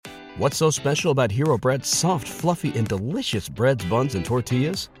What's so special about Hero Bread's soft, fluffy, and delicious breads, buns, and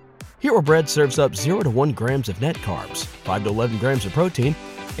tortillas? Hero Bread serves up 0 to 1 grams of net carbs, 5 to 11 grams of protein,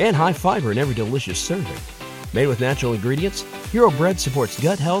 and high fiber in every delicious serving. Made with natural ingredients, Hero Bread supports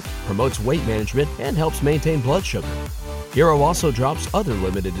gut health, promotes weight management, and helps maintain blood sugar. Hero also drops other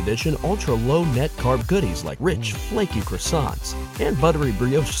limited edition ultra-low net carb goodies like rich, flaky croissants and buttery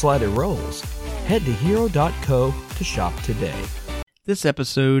brioche slider rolls. Head to hero.co to shop today. This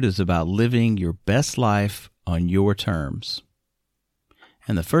episode is about living your best life on your terms.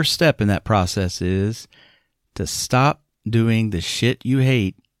 And the first step in that process is to stop doing the shit you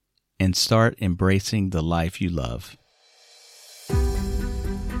hate and start embracing the life you love.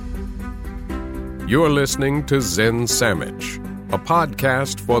 You're listening to Zen Sammich, a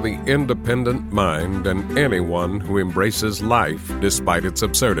podcast for the independent mind and anyone who embraces life despite its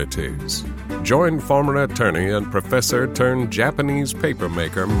absurdities. Join former attorney and professor-turned-Japanese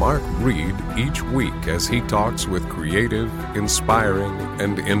papermaker Mark Reed each week as he talks with creative, inspiring,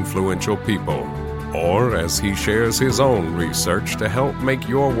 and influential people, or as he shares his own research to help make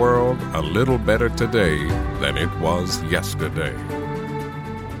your world a little better today than it was yesterday.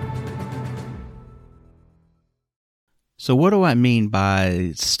 So what do I mean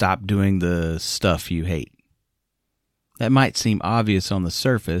by stop doing the stuff you hate? That might seem obvious on the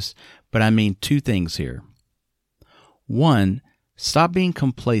surface, but I mean two things here. One, stop being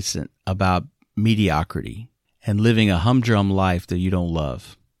complacent about mediocrity and living a humdrum life that you don't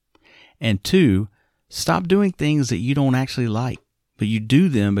love. And two, stop doing things that you don't actually like, but you do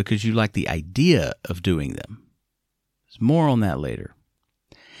them because you like the idea of doing them. There's more on that later.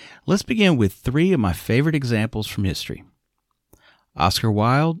 Let's begin with 3 of my favorite examples from history: Oscar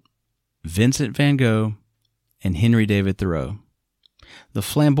Wilde, Vincent van Gogh, and Henry David Thoreau. The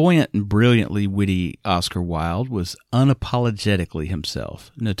flamboyant and brilliantly witty Oscar Wilde was unapologetically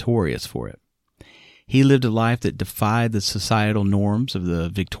himself, notorious for it. He lived a life that defied the societal norms of the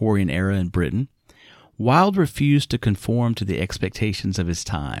Victorian era in Britain. Wilde refused to conform to the expectations of his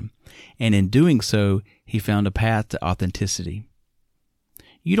time, and in doing so, he found a path to authenticity.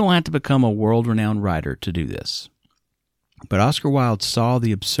 You don't have to become a world-renowned writer to do this. But Oscar Wilde saw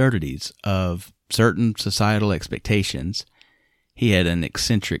the absurdities of certain societal expectations. He had an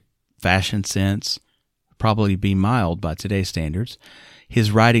eccentric fashion sense, probably be mild by today's standards. His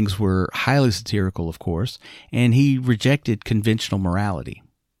writings were highly satirical, of course, and he rejected conventional morality.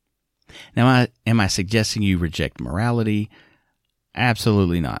 Now, am I suggesting you reject morality?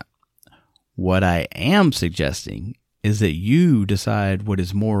 Absolutely not. What I am suggesting is that you decide what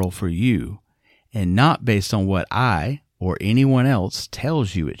is moral for you, and not based on what I or anyone else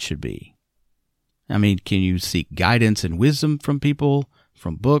tells you it should be. I mean, can you seek guidance and wisdom from people,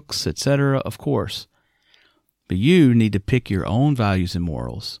 from books, etc.? Of course. But you need to pick your own values and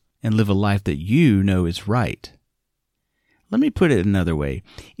morals and live a life that you know is right. Let me put it another way.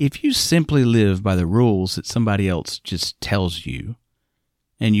 If you simply live by the rules that somebody else just tells you,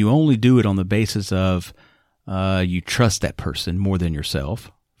 and you only do it on the basis of you trust that person more than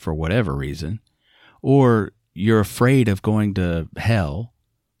yourself, for whatever reason, or you're afraid of going to hell,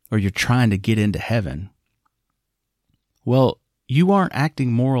 or you're trying to get into heaven, well, you aren't acting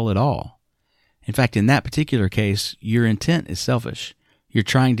moral at all. In fact, in that particular case, your intent is selfish. You're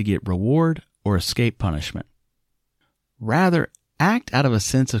trying to get reward or escape punishment. Rather, act out of a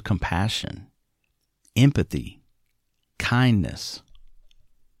sense of compassion, empathy, kindness.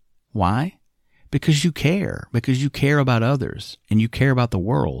 Why? Because you care about others, and you care about the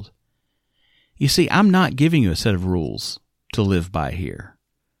world. You see, I'm not giving you a set of rules to live by here.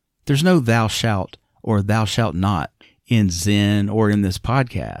 There's no thou shalt or thou shalt not in Zen or in this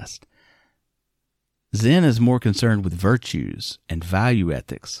podcast. Zen is more concerned with virtues and value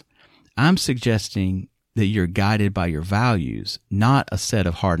ethics. I'm suggesting that you're guided by your values, not a set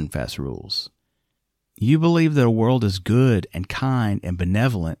of hard and fast rules. You believe that a world is good and kind and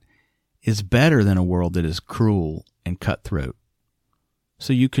benevolent is better than a world that is cruel and cutthroat.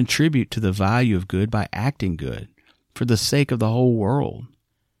 So you contribute to the value of good by acting good for the sake of the whole world,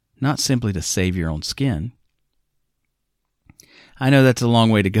 not simply to save your own skin. I know that's a long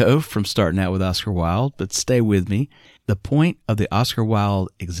way to go from starting out with Oscar Wilde, but stay with me. The point of the Oscar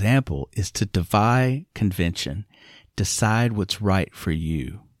Wilde example is to defy convention, decide what's right for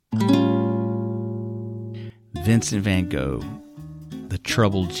you. Vincent van Gogh, the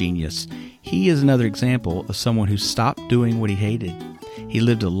troubled genius, he is another example of someone who stopped doing what he hated. He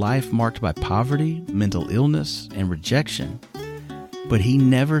lived a life marked by poverty, mental illness, and rejection, but he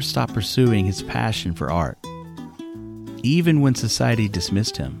never stopped pursuing his passion for art, even when society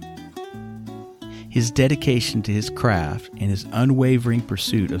dismissed him. His dedication to his craft and his unwavering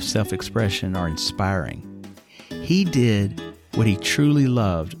pursuit of self-expression are inspiring. He did what he truly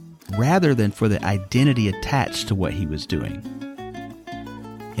loved rather than for the identity attached to what he was doing.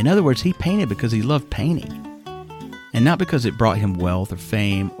 In other words, he painted because he loved painting, and not because it brought him wealth or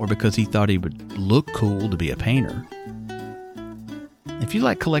fame or because he thought he would look cool to be a painter. If you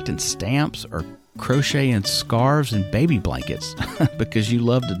like collecting stamps or crocheting scarves and baby blankets because you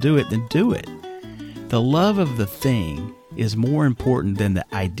love to do it, then do it. The love of the thing is more important than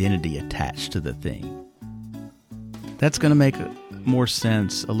the identity attached to the thing. That's going to make more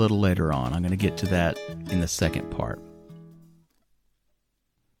sense a little later on. I'm going to get to that in the second part.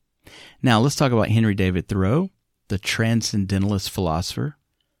 Now, let's talk about Henry David Thoreau, the transcendentalist philosopher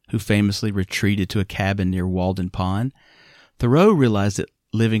who famously retreated to a cabin near Walden Pond. Thoreau realized that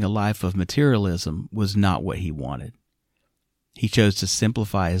living a life of materialism was not what he wanted. He chose to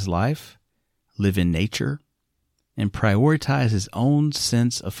simplify his life, live in nature, and prioritize his own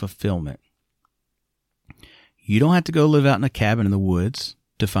sense of fulfillment. You don't have to go live out in a cabin in the woods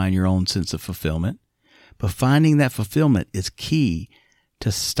to find your own sense of fulfillment, but finding that fulfillment is key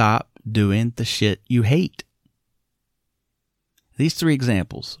to stop doing the shit you hate. These three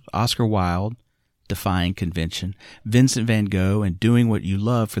examples, Oscar Wilde, defying convention, Vincent van Gogh, and doing what you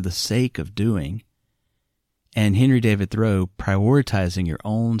love for the sake of doing, and Henry David Thoreau, prioritizing your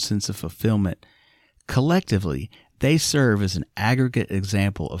own sense of fulfillment, collectively, they serve as an aggregate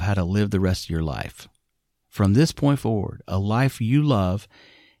example of how to live the rest of your life. From this point forward, a life you love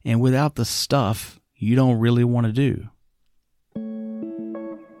and without the stuff you don't really want to do.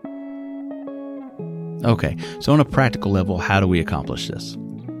 Okay, so on a practical level, how do we accomplish this?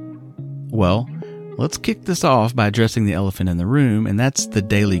 Well, let's kick this off by addressing the elephant in the room, and that's the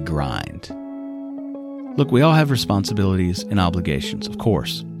daily grind. Look, we all have responsibilities and obligations, of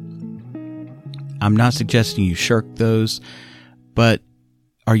course. I'm not suggesting you shirk those, but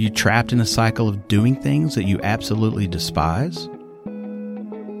are you trapped in a cycle of doing things that you absolutely despise?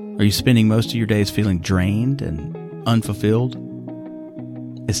 Are you spending most of your days feeling drained and unfulfilled?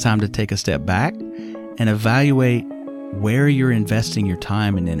 It's time to take a step back and evaluate where you're investing your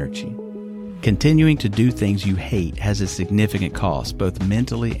time and energy. Continuing to do things you hate has a significant cost, both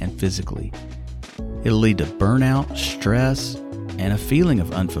mentally and physically. It'll lead to burnout, stress, and a feeling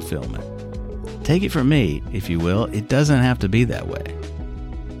of unfulfillment. Take it from me, if you will, it doesn't have to be that way.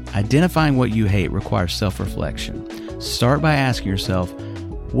 Identifying what you hate requires self-reflection. Start by asking yourself,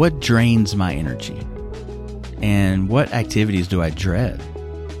 what drains my energy? And what activities do I dread?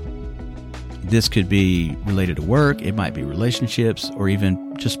 This could be related to work, it might be relationships, or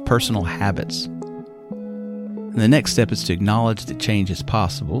even just personal habits. And the next step is to acknowledge that change is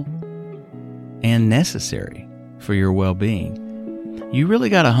possible and necessary for your well-being. You really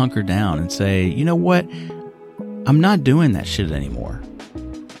got to hunker down and say, you know what? I'm not doing that shit anymore.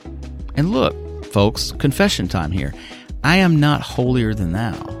 And look, folks, confession time here. I am not holier than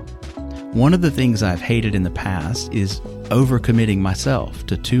thou. One of the things I've hated in the past is overcommitting myself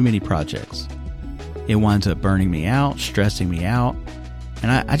to too many projects. It winds up burning me out, stressing me out,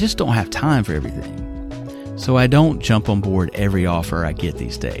 and I just don't have time for everything. So I don't jump on board every offer I get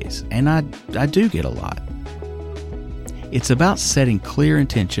these days, and I do get a lot. It's about setting clear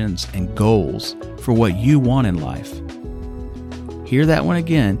intentions and goals for what you want in life. Hear that one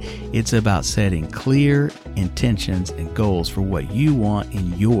again. It's about setting clear intentions and goals for what you want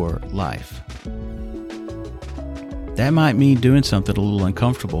in your life. That might mean doing something a little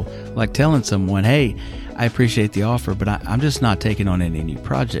uncomfortable, like telling someone, hey, I appreciate the offer, but I'm just not taking on any new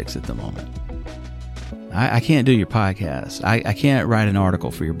projects at the moment. I can't do your podcast. I can't write an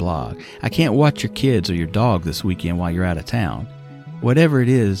article for your blog. I can't watch your kids or your dog this weekend while you're out of town. Whatever it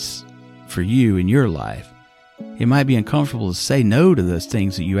is for you in your life, it might be uncomfortable to say no to those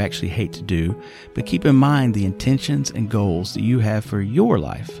things that you actually hate to do, but keep in mind the intentions and goals that you have for your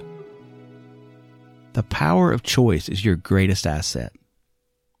life. The power of choice is your greatest asset.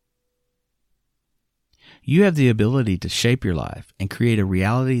 You have the ability to shape your life and create a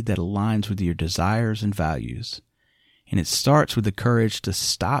reality that aligns with your desires and values. And it starts with the courage to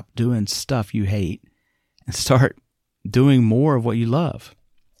stop doing stuff you hate and start doing more of what you love.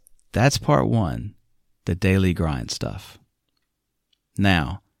 That's part one, the daily grind stuff.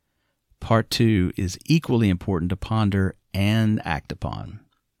 Now, part two is equally important to ponder and act upon.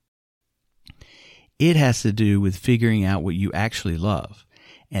 It has to do with figuring out what you actually love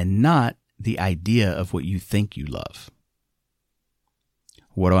and not the idea of what you think you love.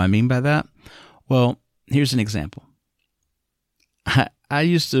 What do I mean by that? Well, here's an example. I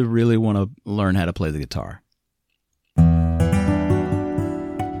used to really want to learn how to play the guitar.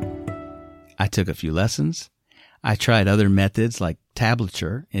 I took a few lessons. I tried other methods like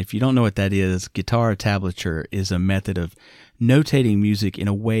tablature. And if you don't know what that is, guitar tablature is a method of notating music in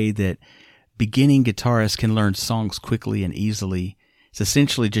a way that beginning guitarists can learn songs quickly and easily. It's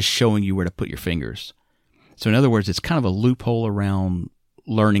essentially just showing you where to put your fingers. So in other words, it's kind of a loophole around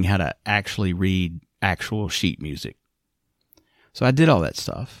learning how to actually read actual sheet music. So I did all that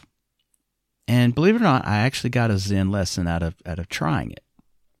stuff. And believe it or not, I actually got a Zen lesson out of trying it.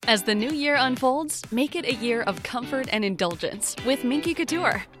 As the new year unfolds, make it a year of comfort and indulgence with Minky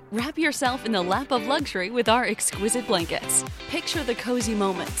Couture. Wrap yourself in the lap of luxury with our exquisite blankets. Picture the cozy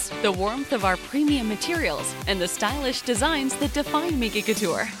moments, the warmth of our premium materials, and the stylish designs that define Minky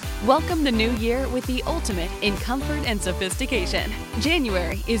Couture. Welcome the new year with the ultimate in comfort and sophistication.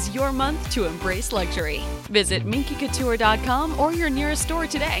 January is your month to embrace luxury. Visit minkycouture.com or your nearest store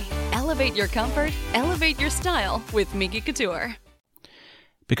today. Elevate your comfort, elevate your style with Minky Couture.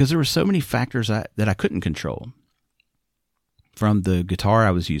 Because there were so many factors that I couldn't control. From the guitar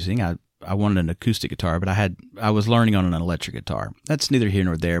I was using, I wanted an acoustic guitar, but I was learning on an electric guitar. That's neither here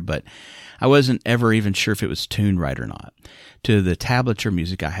nor there, but I wasn't ever even sure if it was tuned right or not. To the tablature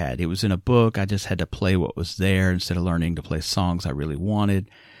music I had, it was in a book. I just had to play what was there instead of learning to play songs I really wanted.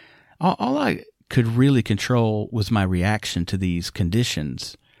 All I could really control was my reaction to these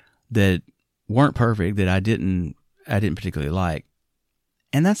conditions that weren't perfect, that I didn't particularly like.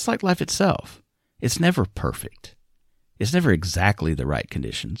 And that's like life itself. It's never perfect. It's never exactly the right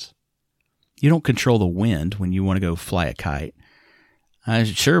conditions. You don't control the wind when you want to go fly a kite.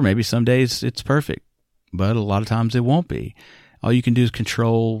 Sure, maybe some days it's perfect, but a lot of times it won't be. All you can do is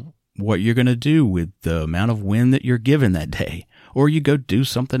control what you're going to do with the amount of wind that you're given that day, or you go do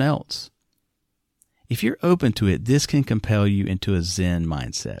something else. If you're open to it, this can compel you into a Zen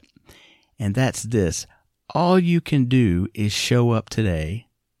mindset. And that's this. All you can do is show up today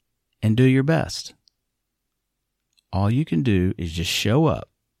and do your best. All you can do is just show up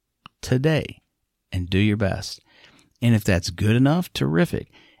today and do your best. And if that's good enough, terrific.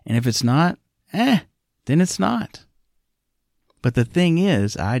 And if it's not, then it's not. But the thing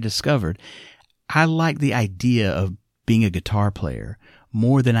is, I discovered I like the idea of being a guitar player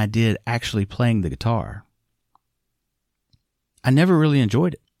more than I did actually playing the guitar. I never really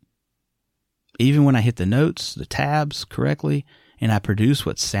enjoyed it. Even when I hit the notes, the tabs correctly, and I produced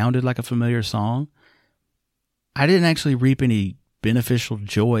what sounded like a familiar song, I didn't actually reap any beneficial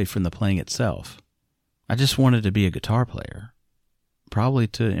joy from the playing itself. I just wanted to be a guitar player, probably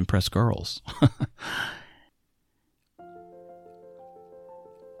to impress girls.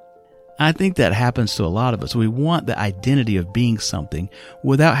 I think that happens to a lot of us. We want the identity of being something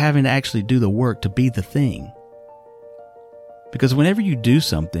without having to actually do the work to be the thing. Because whenever you do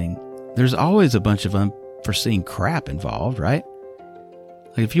something, there's always a bunch of unforeseen crap involved, right?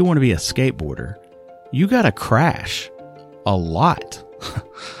 Like if you want to be a skateboarder, you got to crash a lot.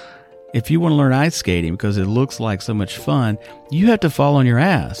 If you want to learn ice skating because it looks like so much fun, you have to fall on your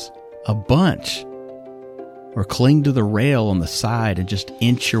ass a bunch. Or cling to the rail on the side and just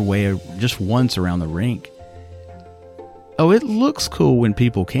inch your way just once around the rink. Oh, it looks cool when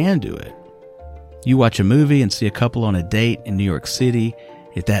people can do it. You watch a movie and see a couple on a date in New York City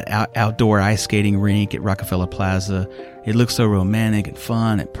at that outdoor ice skating rink at Rockefeller Plaza. It looks so romantic and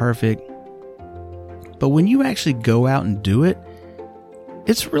fun and perfect. But when you actually go out and do it,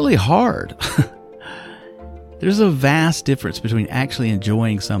 it's really hard. There's a vast difference between actually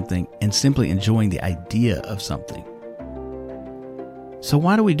enjoying something and simply enjoying the idea of something. So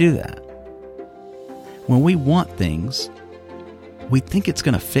why do we do that? When we want things, we think it's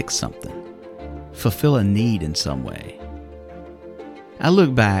going to fix something, fulfill a need in some way. I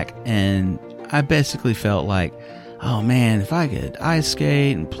look back and I basically felt like, oh man, if I could ice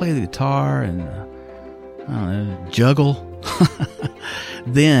skate and play the guitar and I don't know, juggle,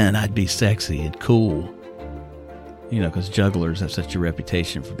 then I'd be sexy and cool. You know, because jugglers have such a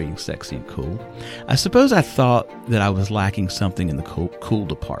reputation for being sexy and cool. I suppose I thought that I was lacking something in the cool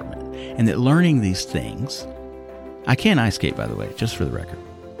department, and that learning these things, I can ice skate, by the way, just for the record,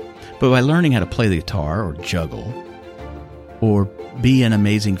 but by learning how to play the guitar or juggle, or be an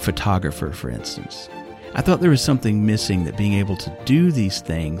amazing photographer, for instance, I thought there was something missing, that being able to do these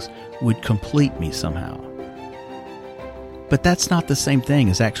things would complete me somehow. But that's not the same thing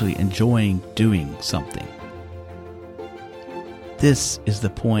as actually enjoying doing something. This is the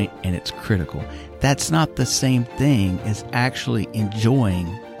point, and it's critical. That's not the same thing as actually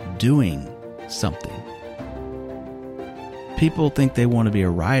enjoying doing something. People think they want to be a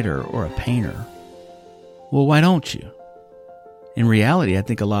writer or a painter. Well, why don't you? In reality, I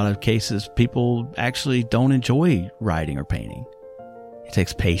think a lot of cases, people actually don't enjoy writing or painting. It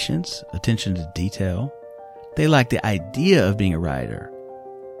takes patience, attention to detail. They like the idea of being a writer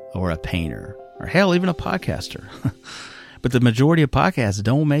or a painter or hell, even a podcaster. But the majority of podcasts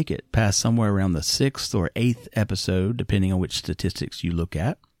don't make it past somewhere around the 6th or 8th episode, depending on which statistics you look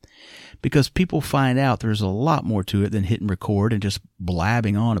at, because people find out there's a lot more to it than hitting record and just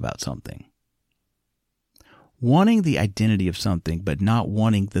blabbing on about something. Wanting the identity of something but not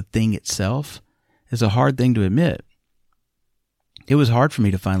wanting the thing itself is a hard thing to admit. It was hard for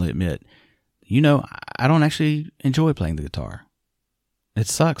me to finally admit, I don't actually enjoy playing the guitar. It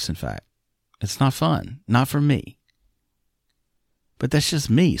sucks, in fact. It's not fun. Not for me. But that's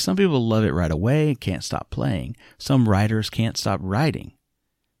just me. Some people love it right away and can't stop playing. Some writers can't stop writing.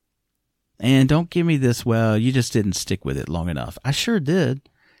 And don't give me this, well, you just didn't stick with it long enough. I sure did.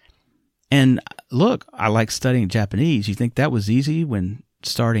 And look, I like studying Japanese. You think that was easy when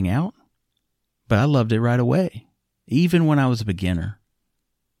starting out? But I loved it right away, even when I was a beginner.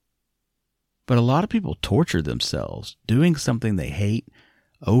 But a lot of people torture themselves doing something they hate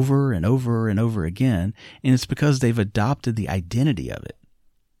over and over and over again, and it's because they've adopted the identity of it.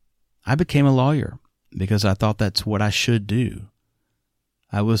 I became a lawyer because I thought that's what I should do.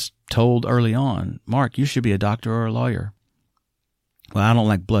 I was told early on, Mark, you should be a doctor or a lawyer. Well, I don't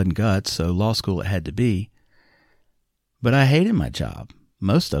like blood and guts, so law school it had to be. But I hated my job,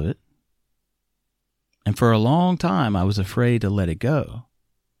 most of it. And for a long time, I was afraid to let it go.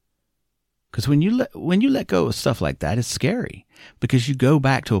 Because when you let go of stuff like that, it's scary. Because you go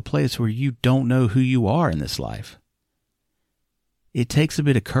back to a place where you don't know who you are in this life. It takes a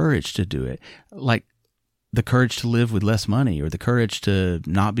bit of courage to do it. Like the courage to live with less money or the courage to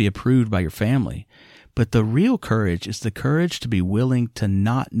not be approved by your family. But the real courage is the courage to be willing to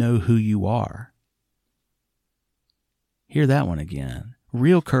not know who you are. Hear that one again.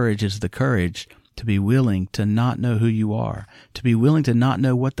 Real courage is the courage to be willing to not know who you are, to be willing to not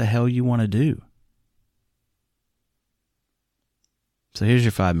know what the hell you want to do. So here's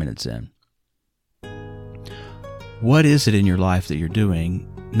your 5 minutes in. What is it in your life that you're doing,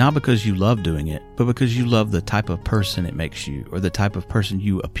 not because you love doing it, but because you love the type of person it makes you, or the type of person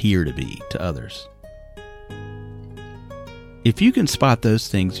you appear to be to others? If you can spot those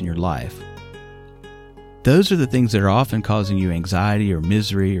things in your life, those are the things that are often causing you anxiety or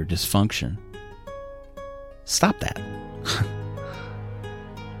misery or dysfunction. Stop that.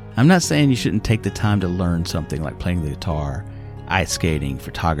 I'm not saying you shouldn't take the time to learn something like playing the guitar, ice skating,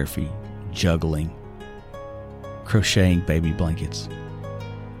 photography, juggling, crocheting baby blankets.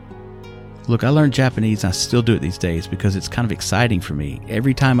 Look, I learned Japanese and I still do it these days because it's kind of exciting for me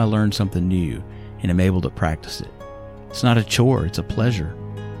every time I learn something new and am able to practice it. It's not a chore, it's a pleasure.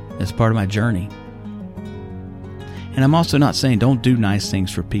 It's part of my journey. And I'm also not saying don't do nice things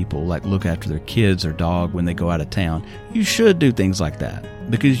for people, like look after their kids or dog when they go out of town. You should do things like that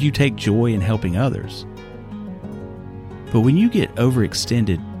because you take joy in helping others. But when you get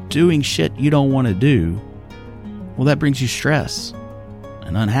overextended doing shit you don't want to do, well, that brings you stress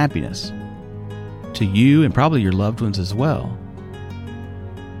and unhappiness to you and probably your loved ones as well.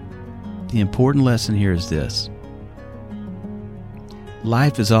 The important lesson here is this.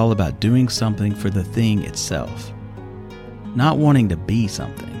 Life is all about doing something for the thing itself. Not wanting to be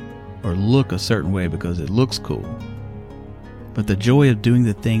something or look a certain way because it looks cool, but the joy of doing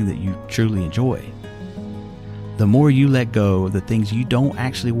the thing that you truly enjoy. The more you let go of the things you don't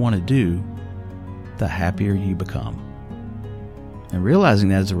actually want to do, the happier you become. And realizing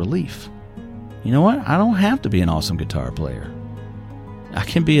that is a relief. You know what? I don't have to be an awesome guitar player. I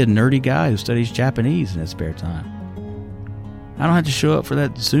can be a nerdy guy who studies Japanese in his spare time. I don't have to show up for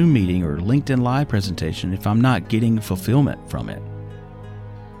that Zoom meeting or LinkedIn Live presentation if I'm not getting fulfillment from it.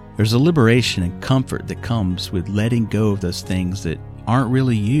 There's a liberation and comfort that comes with letting go of those things that aren't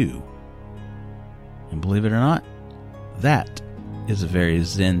really you. And believe it or not, that is a very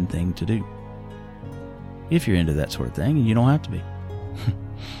Zen thing to do. If you're into that sort of thing, and you don't have to be.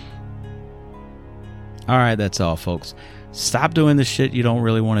 Alright, that's all, folks. Stop doing the shit you don't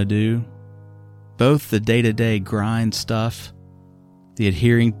really want to do. Both the day-to-day grind stuff, the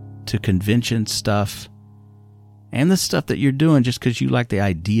adhering to convention stuff, and the stuff that you're doing just because you like the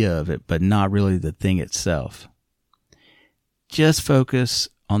idea of it, but not really the thing itself. Just focus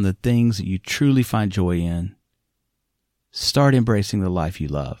on the things that you truly find joy in. Start embracing the life you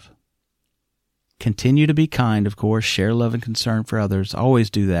love. Continue to be kind, of course. Share love and concern for others. Always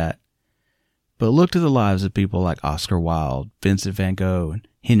do that. But look to the lives of people like Oscar Wilde, Vincent van Gogh, and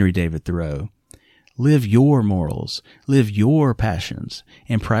Henry David Thoreau. Live your morals, live your passions,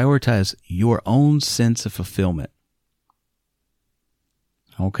 and prioritize your own sense of fulfillment.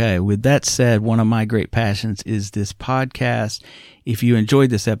 Okay, with that said, one of my great passions is this podcast. If you enjoyed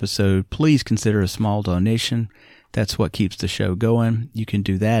this episode, please consider a small donation. That's what keeps the show going. You can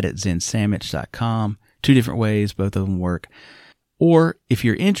do that at zensammich.com. 2 different ways, both of them work. Or if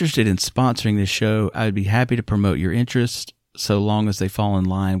you're interested in sponsoring this show, I would be happy to promote your interest so long as they fall in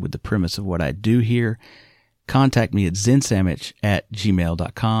line with the premise of what I do here. Contact me at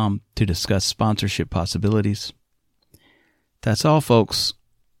zensammich@gmail.com to discuss sponsorship possibilities. That's all, folks.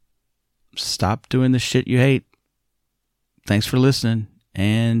 Stop doing the shit you hate. Thanks for listening.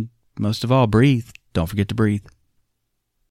 And most of all, breathe. Don't forget to breathe.